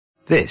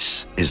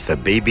This is the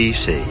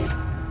BBC.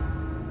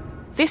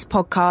 This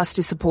podcast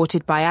is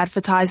supported by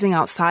advertising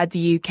outside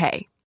the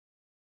UK.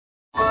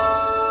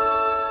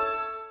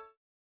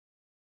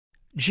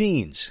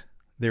 Jeans.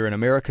 They're an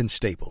American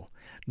staple.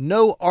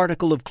 No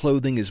article of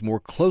clothing is more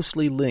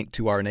closely linked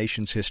to our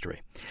nation's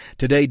history.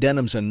 Today,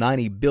 denim's a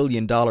 $90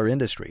 billion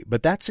industry,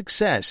 but that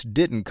success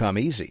didn't come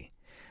easy.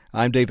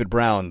 I'm David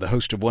Brown, the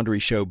host of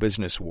Wondery Show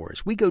Business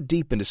Wars. We go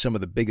deep into some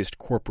of the biggest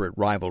corporate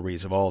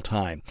rivalries of all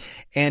time.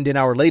 And in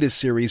our latest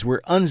series,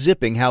 we're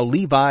unzipping how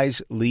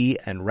Levi's, Lee,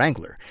 and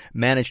Wrangler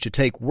managed to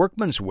take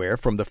workman's wear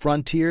from the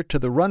frontier to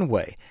the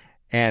runway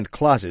and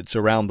closets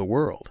around the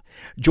world.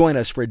 Join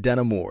us for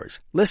Denim Wars.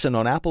 Listen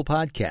on Apple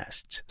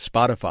Podcasts,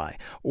 Spotify,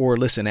 or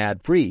listen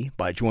ad-free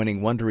by joining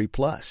Wondery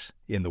Plus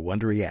in the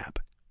Wondery app.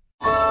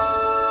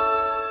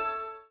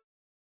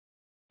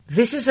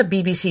 This is a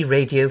BBC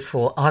Radio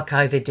 4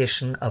 archive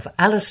edition of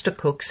Alistair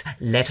Cooke's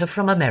Letter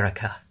from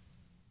America.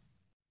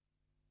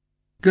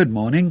 Good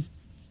morning.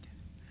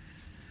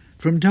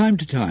 From time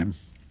to time,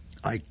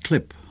 I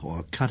clip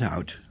or cut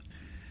out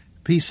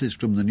pieces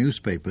from the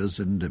newspapers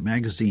and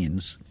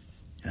magazines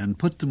and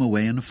put them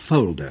away in a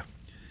folder,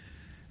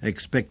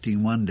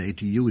 expecting one day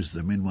to use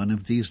them in one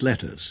of these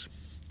letters.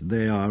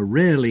 They are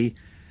rarely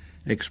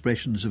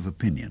expressions of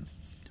opinion.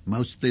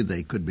 Mostly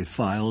they could be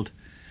filed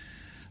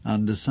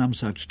under some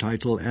such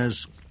title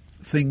as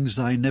Things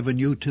I Never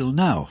Knew Till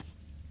Now,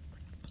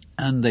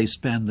 and they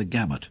span the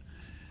gamut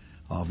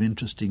of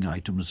interesting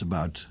items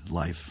about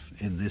life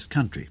in this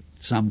country.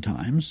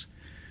 Sometimes,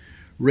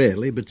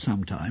 rarely, but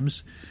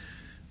sometimes,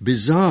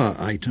 bizarre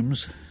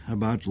items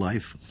about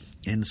life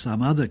in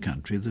some other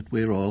country that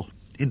we're all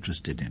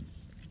interested in.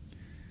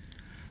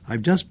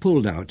 I've just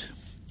pulled out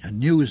a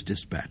news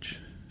dispatch,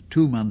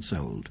 2 months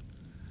old,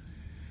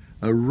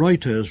 a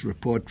Reuters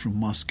report from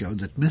Moscow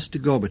that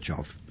Mr.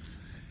 Gorbachev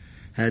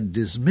had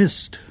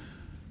dismissed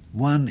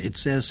it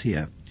says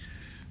here,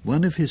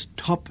 one of his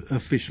top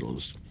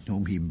officials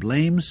whom he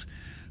blames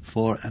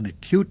for an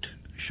acute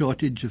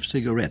shortage of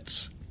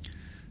cigarettes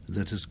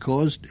that has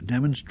caused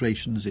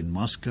demonstrations in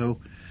Moscow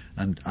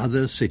and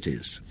other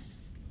cities.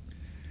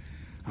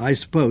 I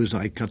suppose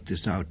I cut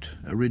this out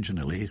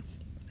originally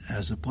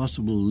as a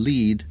possible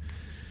lead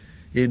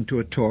into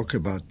a talk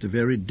about the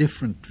very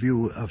different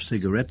view of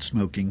cigarette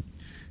smoking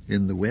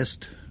in the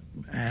West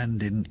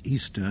and in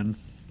Eastern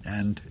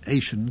and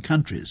Asian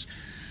countries.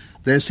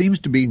 There seems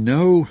to be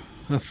no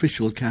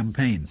official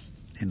campaign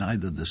in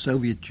either the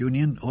Soviet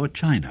Union or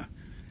China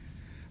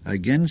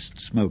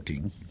against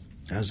smoking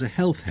as a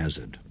health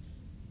hazard,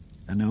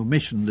 an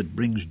omission that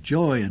brings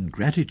joy and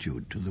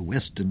gratitude to the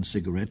Western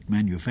cigarette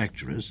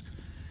manufacturers,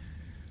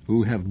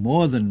 who have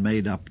more than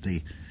made up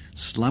the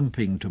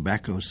slumping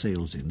tobacco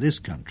sales in this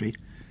country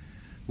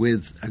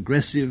with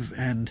aggressive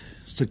and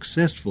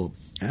successful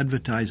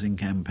advertising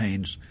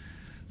campaigns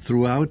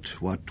throughout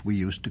what we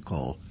used to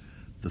call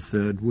the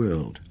Third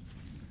World.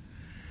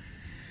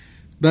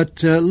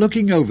 But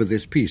looking over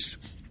this piece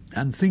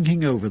and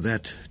thinking over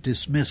that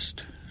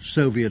dismissed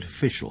Soviet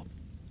official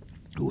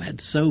who had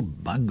so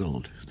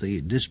bungled the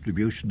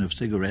distribution of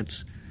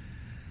cigarettes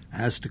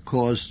as to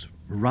cause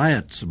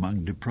riots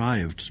among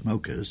deprived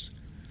smokers,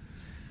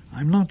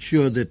 I'm not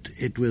sure that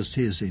it was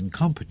his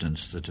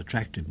incompetence that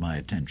attracted my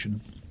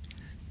attention,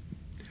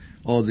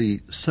 or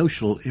the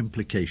social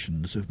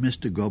implications of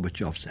Mr.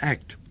 Gorbachev's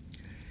act,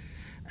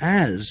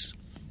 as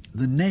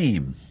the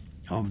name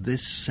of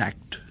this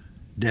sacked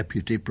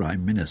Deputy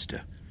Prime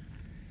Minister.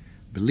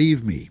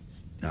 Believe me,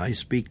 I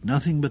speak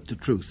nothing but the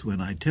truth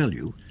when I tell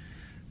you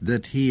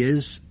that he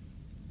is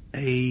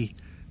a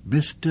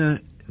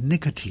Mr.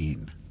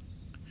 Nicotine.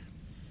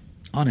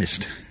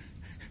 Honest.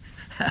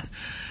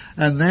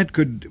 And that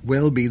could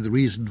well be the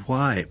reason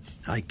why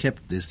I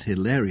kept this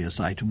hilarious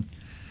item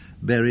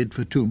buried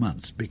for 2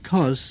 months,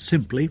 because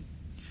simply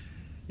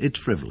it's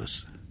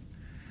frivolous.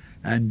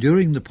 And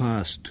during the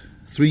past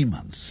 3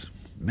 months,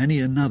 many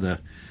another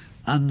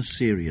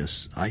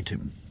unserious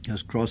item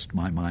has crossed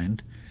my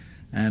mind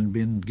and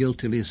been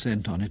guiltily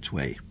sent on its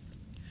way.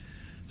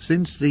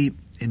 Since the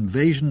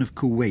invasion of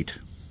Kuwait,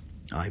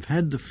 I've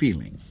had the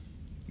feeling,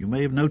 you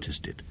may have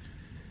noticed it,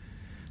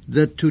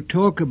 that to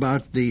talk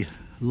about the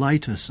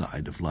lighter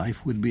side of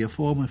life would be a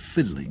form of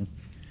fiddling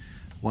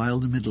while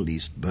the Middle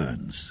East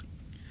burns.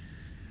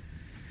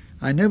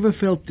 I never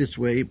felt this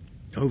way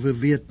over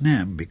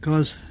Vietnam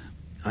because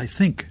I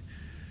think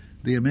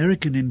the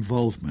American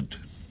involvement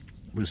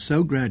was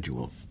so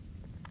gradual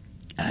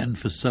and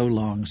for so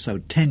long so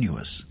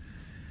tenuous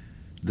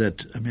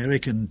that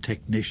American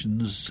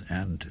technicians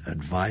and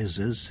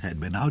advisors had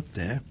been out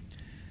there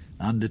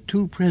under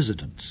 2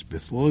 presidents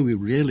before we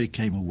really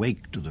came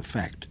awake to the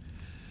fact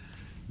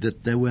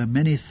that there were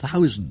many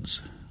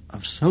thousands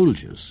of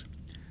soldiers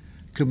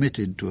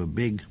committed to a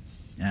big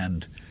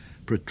and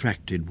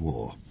protracted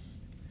war.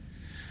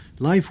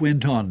 Life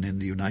went on in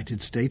the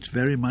United States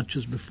very much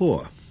as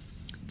before,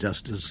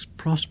 just as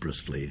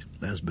prosperously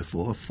as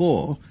before,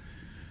 for,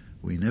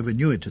 we never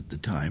knew it at the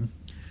time,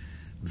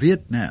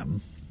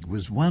 Vietnam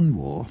was one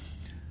war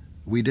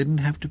we didn't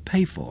have to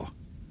pay for.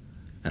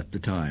 at the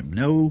time.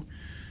 No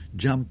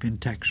jump in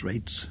tax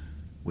rates.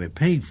 We're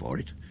paying for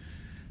it,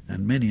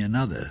 and many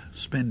another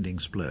spending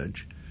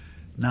splurge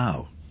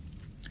now.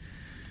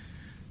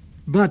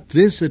 But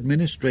this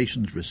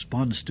administration's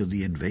response to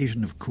the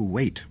invasion of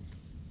Kuwait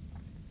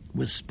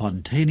was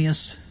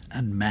spontaneous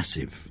and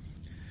massive,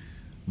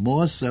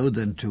 more so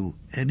than to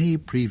any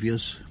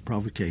previous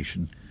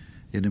provocation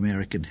in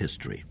American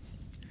history.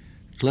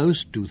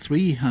 Close to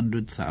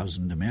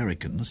 300,000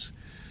 Americans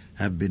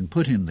have been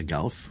put in the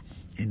Gulf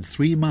in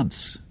 3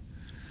 months,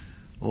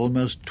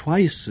 almost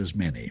twice as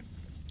many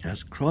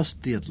as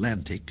crossed the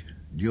Atlantic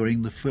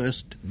during the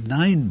first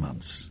 9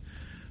 months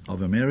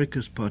of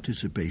America's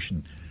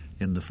participation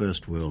in the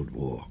First World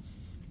War.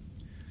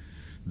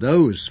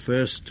 Those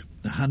first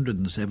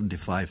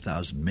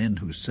 175,000 men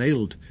who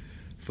sailed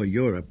for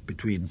Europe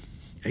between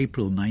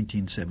April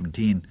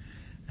 1917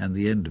 and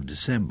the end of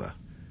December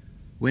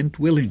went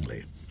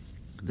willingly.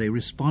 They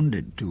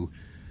responded to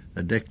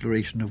a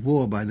declaration of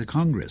war by the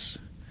Congress,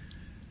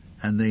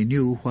 and they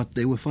knew what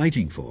they were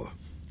fighting for.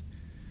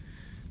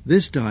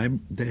 This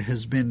time there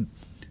has been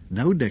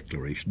no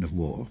declaration of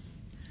war,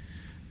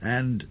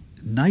 and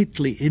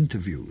nightly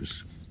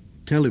interviews,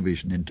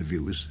 television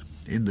interviews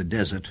in the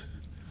desert,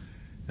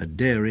 a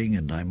daring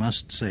and, I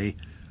must say,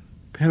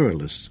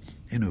 perilous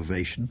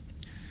innovation,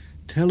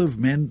 tell of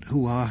men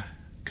who are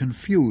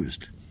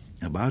confused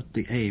about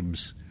the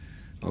aims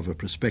of a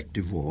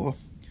prospective war,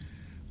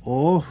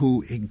 or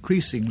who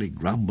increasingly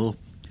grumble,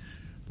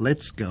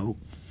 "Let's go,"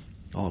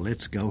 or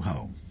 "Let's go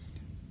home."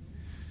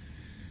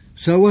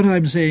 So what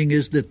I'm saying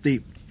is that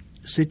the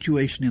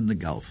situation in the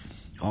Gulf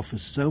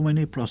offers so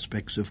many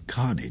prospects of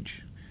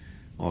carnage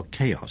or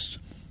chaos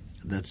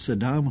that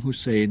Saddam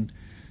Hussein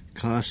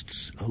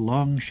casts a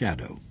long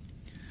shadow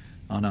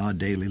on our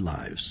daily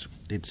lives.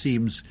 It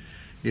seems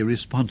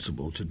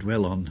irresponsible to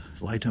dwell on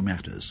lighter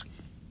matters.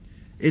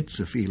 It's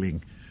a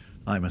feeling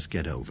I must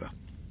get over.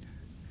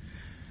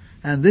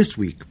 And this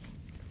week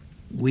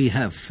we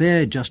have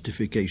fair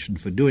justification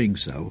for doing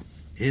so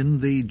in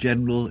the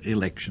general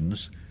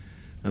elections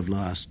of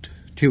last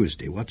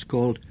Tuesday, what's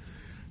called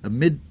a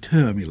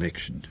mid-term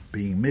election,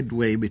 being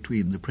midway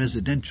between the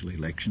presidential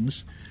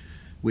elections,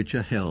 which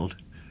are held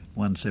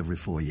once every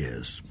 4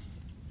 years.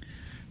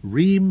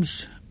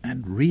 Reams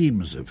and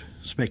reams of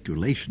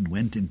speculation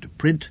went into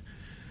print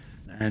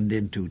and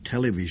into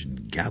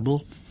television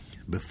gabble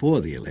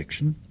before the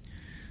election,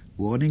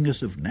 warning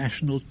us of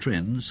national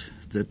trends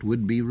that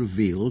would be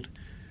revealed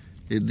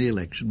in the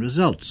election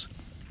results.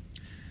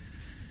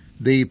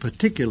 The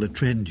particular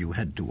trend you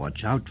had to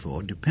watch out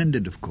for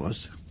depended, of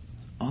course,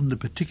 on the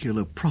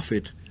particular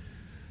prophet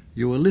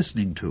you were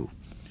listening to,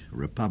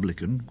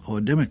 Republican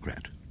or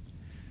Democrat.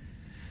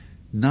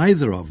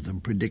 Neither of them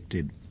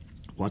predicted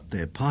what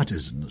their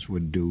partisans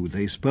would do.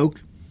 They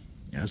spoke,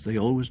 as they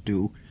always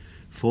do,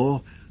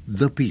 for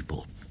the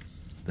people,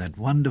 that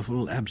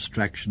wonderful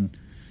abstraction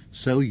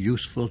so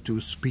useful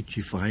to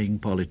speechifying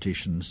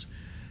politicians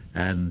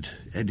and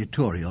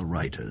editorial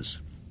writers.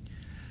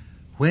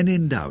 When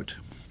in doubt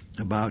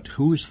about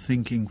who's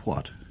thinking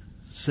what,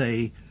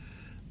 say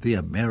the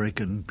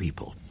American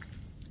people.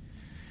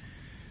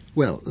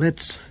 Well,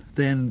 let's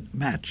then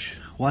match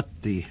what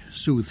the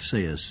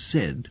soothsayers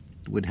said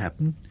would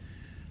happen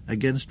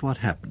against what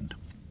happened.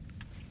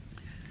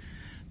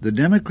 The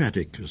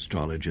Democratic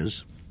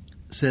astrologers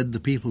said the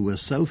people were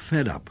so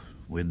fed up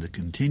with the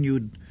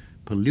continued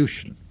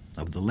pollution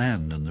of the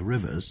land and the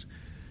rivers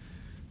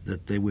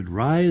that they would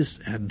rise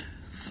and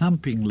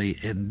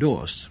thumpingly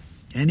endorse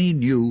any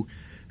new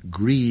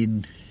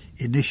green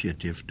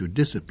initiative to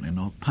discipline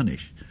or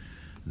punish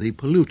the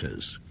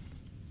polluters.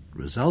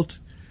 Result,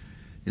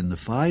 in the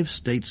 5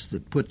 states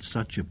that put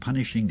such a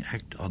punishing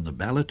act on the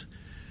ballot,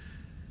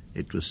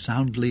 it was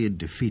soundly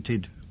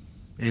defeated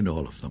in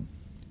all of them.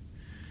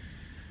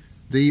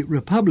 The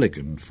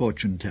Republican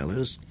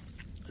fortune-tellers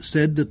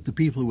said that the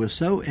people were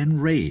so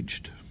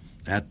enraged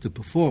at the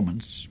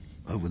performance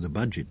over the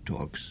budget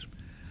talks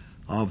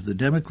of the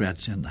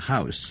Democrats in the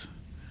House,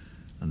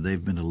 and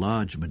they've been a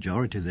large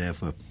majority there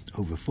for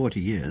over 40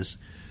 years,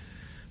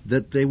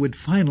 that they would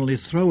finally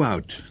throw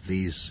out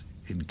these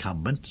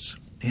incumbents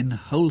in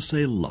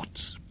wholesale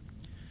lots.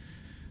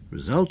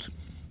 Result,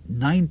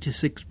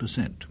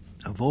 96%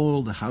 of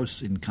all the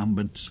House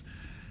incumbents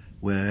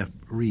were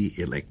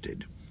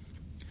re-elected.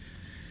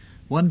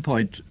 One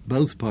point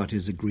both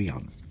parties agree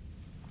on.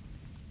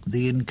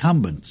 The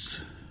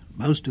incumbents,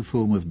 most of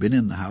whom have been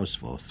in the House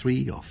for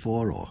 3 or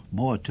 4 or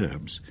more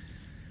terms,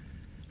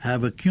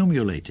 have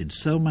accumulated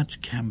so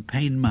much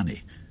campaign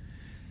money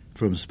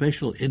from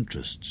special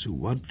interests who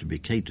want to be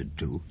catered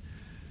to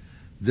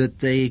that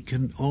they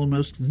can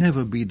almost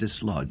never be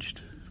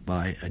dislodged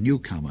by a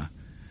newcomer,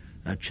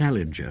 a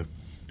challenger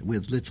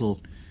with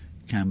little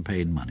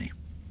campaign money.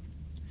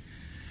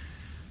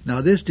 Now,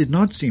 this did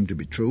not seem to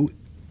be true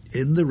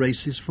in the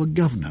races for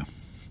governor.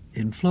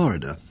 In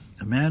Florida,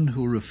 a man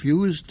who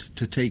refused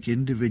to take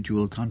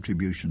individual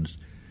contributions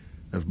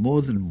of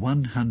more than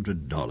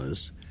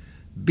 $100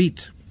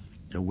 beat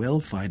a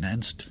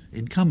well-financed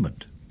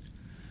incumbent.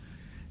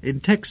 In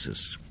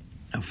Texas,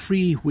 a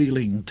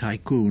freewheeling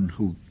tycoon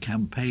who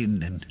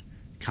campaigned in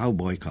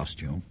cowboy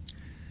costume,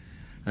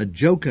 a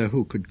joker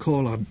who could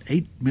call on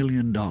 $8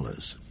 million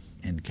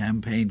in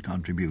campaign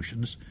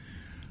contributions,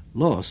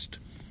 lost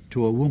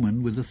to a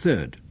woman with a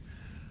third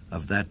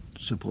of that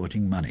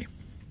supporting money.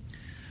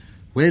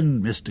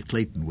 When Mr.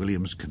 Clayton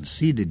Williams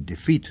conceded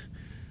defeat,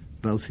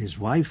 both his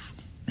wife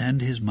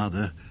and his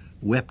mother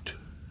wept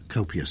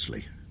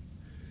copiously.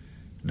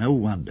 No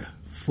wonder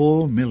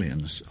 $4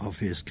 million of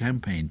his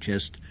campaign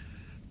chest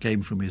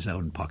came from his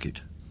own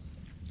pocket.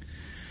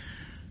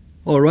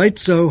 All right,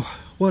 so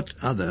what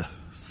other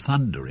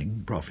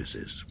thundering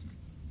prophecies?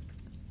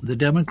 The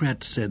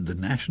Democrats said the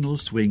national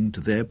swing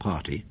to their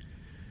party,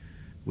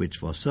 which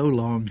for so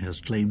long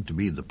has claimed to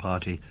be the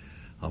party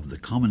of the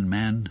common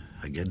man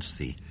against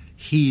the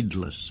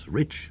heedless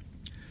rich,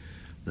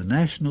 the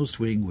national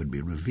swing would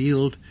be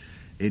revealed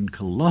in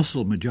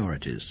colossal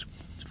majorities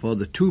for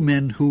the two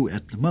men who,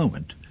 at the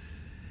moment,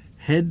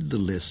 head the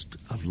list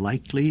of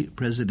likely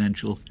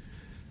presidential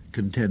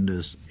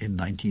contenders in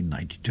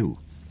 1992.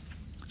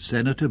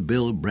 Senator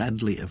Bill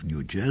Bradley of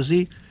New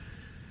Jersey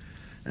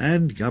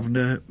and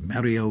Governor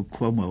Mario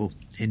Cuomo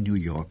in New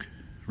York,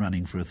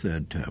 running for a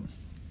third term.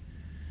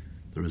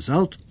 The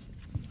result?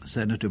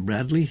 Senator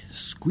Bradley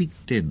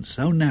squeaked in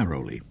so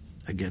narrowly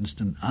against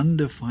an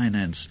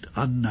underfinanced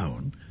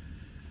unknown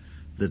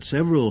that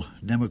several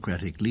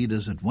Democratic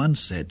leaders at once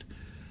said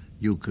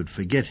you could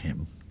forget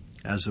him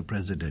as a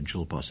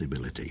presidential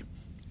possibility.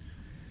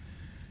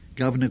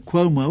 Governor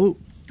Cuomo,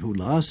 who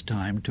last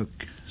time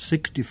took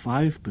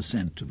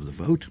 65% of the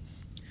vote,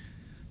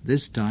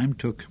 this time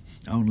took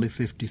only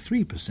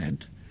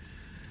 53%,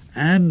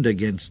 and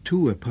against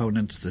two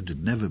opponents that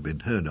had never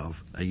been heard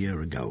of a year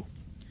ago.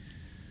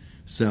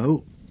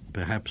 So,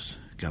 perhaps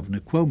Governor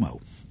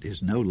Cuomo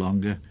is no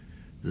longer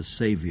the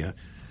savior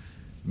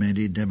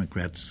many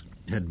Democrats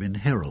had been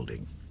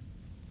heralding.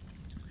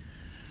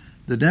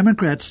 The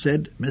Democrats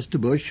said Mr.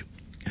 Bush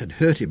had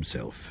hurt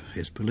himself,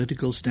 his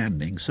political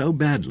standing, so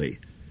badly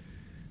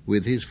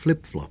with his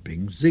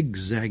flip-flopping,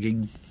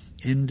 zigzagging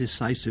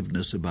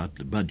indecisiveness about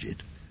the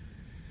budget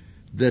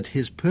that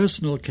his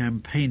personal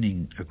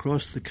campaigning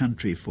across the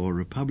country for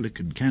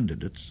Republican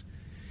candidates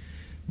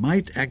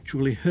might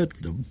actually hurt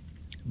them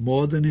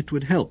more than it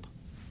would help.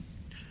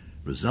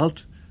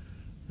 Result,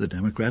 the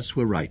Democrats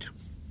were right.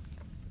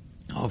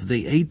 Of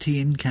the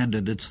 18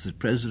 candidates that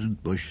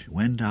President Bush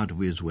went out of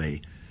his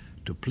way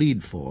to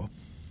plead for,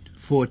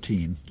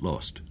 14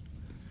 lost.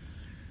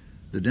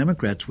 The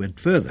Democrats went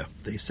further.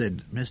 They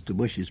said Mr.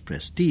 Bush's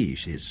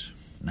prestige, his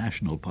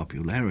national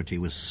popularity,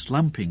 was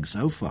slumping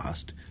so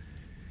fast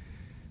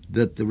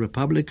that the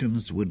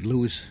Republicans would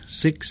lose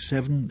 6,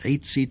 7,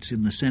 8 seats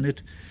in the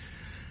Senate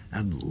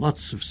and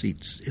lots of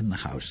seats in the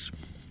House.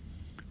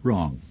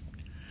 Wrong.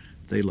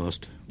 They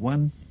lost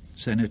 1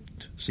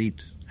 Senate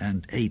seat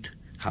and 8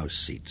 House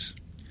seats.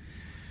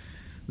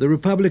 The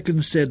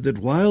Republicans said that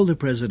while the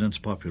president's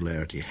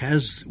popularity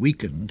has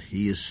weakened,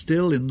 he is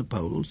still in the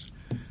polls,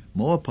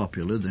 more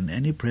popular than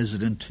any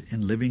president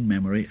in living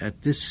memory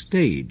at this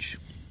stage,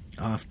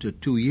 after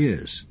 2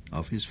 years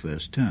of his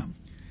first term,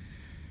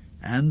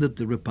 and that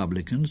the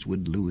Republicans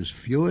would lose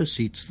fewer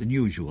seats than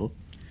usual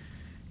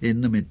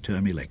in the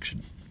midterm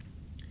election.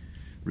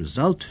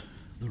 Result,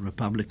 the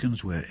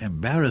Republicans were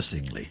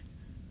embarrassingly,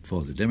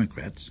 for the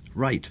Democrats,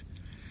 right.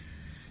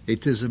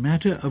 It is a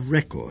matter of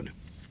record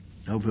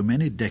over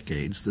many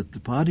decades that the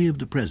party of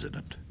the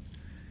president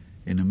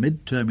in a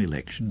midterm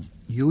election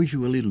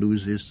usually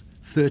loses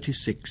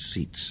 36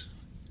 seats.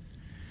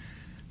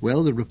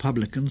 Well, the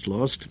Republicans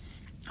lost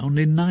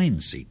only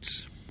 9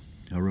 seats,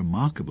 a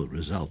remarkable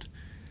result,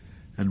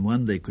 and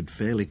one they could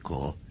fairly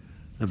call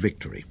a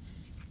victory.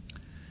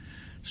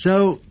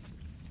 So,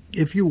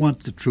 if you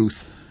want the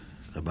truth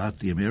about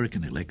the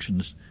American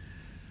elections,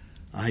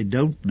 I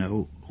don't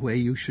know where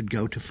you should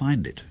go to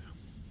find it.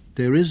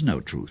 There is no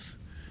truth,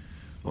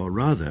 or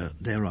rather,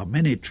 there are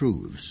many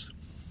truths,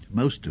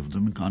 most of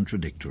them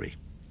contradictory.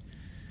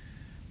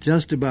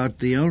 Just about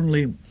the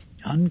only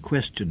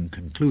unquestioned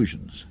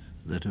conclusions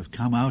that have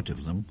come out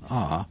of them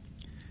are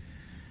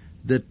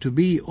that to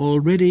be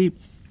already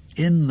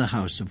in the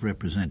House of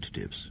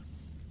Representatives,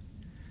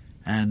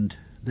 and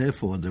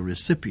therefore the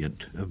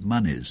recipient of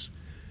monies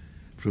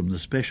from the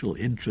special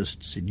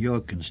interests in your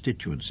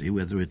constituency,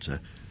 whether it's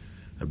a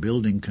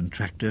building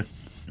contractor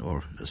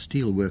or a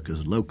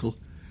steelworkers local,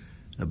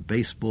 a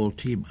baseball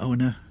team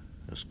owner,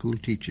 a school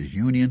teachers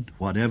union,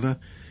 whatever,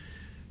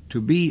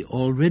 to be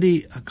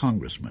already a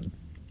congressman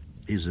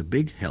is a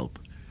big help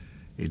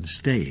in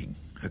staying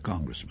a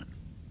congressman.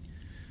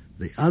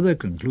 The other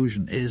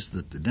conclusion is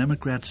that the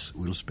Democrats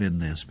will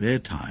spend their spare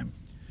time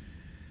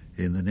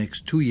in the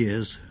next 2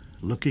 years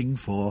looking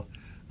for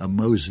a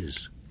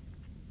Moses.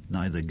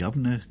 Neither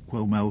Governor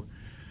Cuomo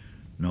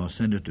nor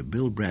Senator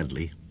Bill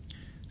Bradley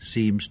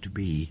seems to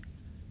be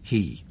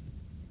he,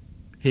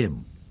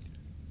 him,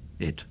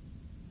 it.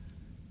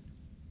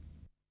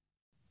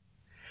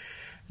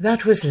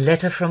 That was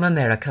Letter from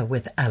America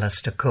with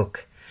Alistair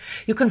Cooke.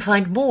 You can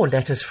find more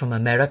Letters from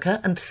America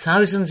and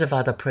thousands of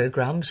other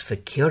programmes for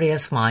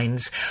curious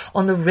minds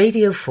on the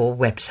Radio 4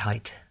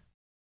 website.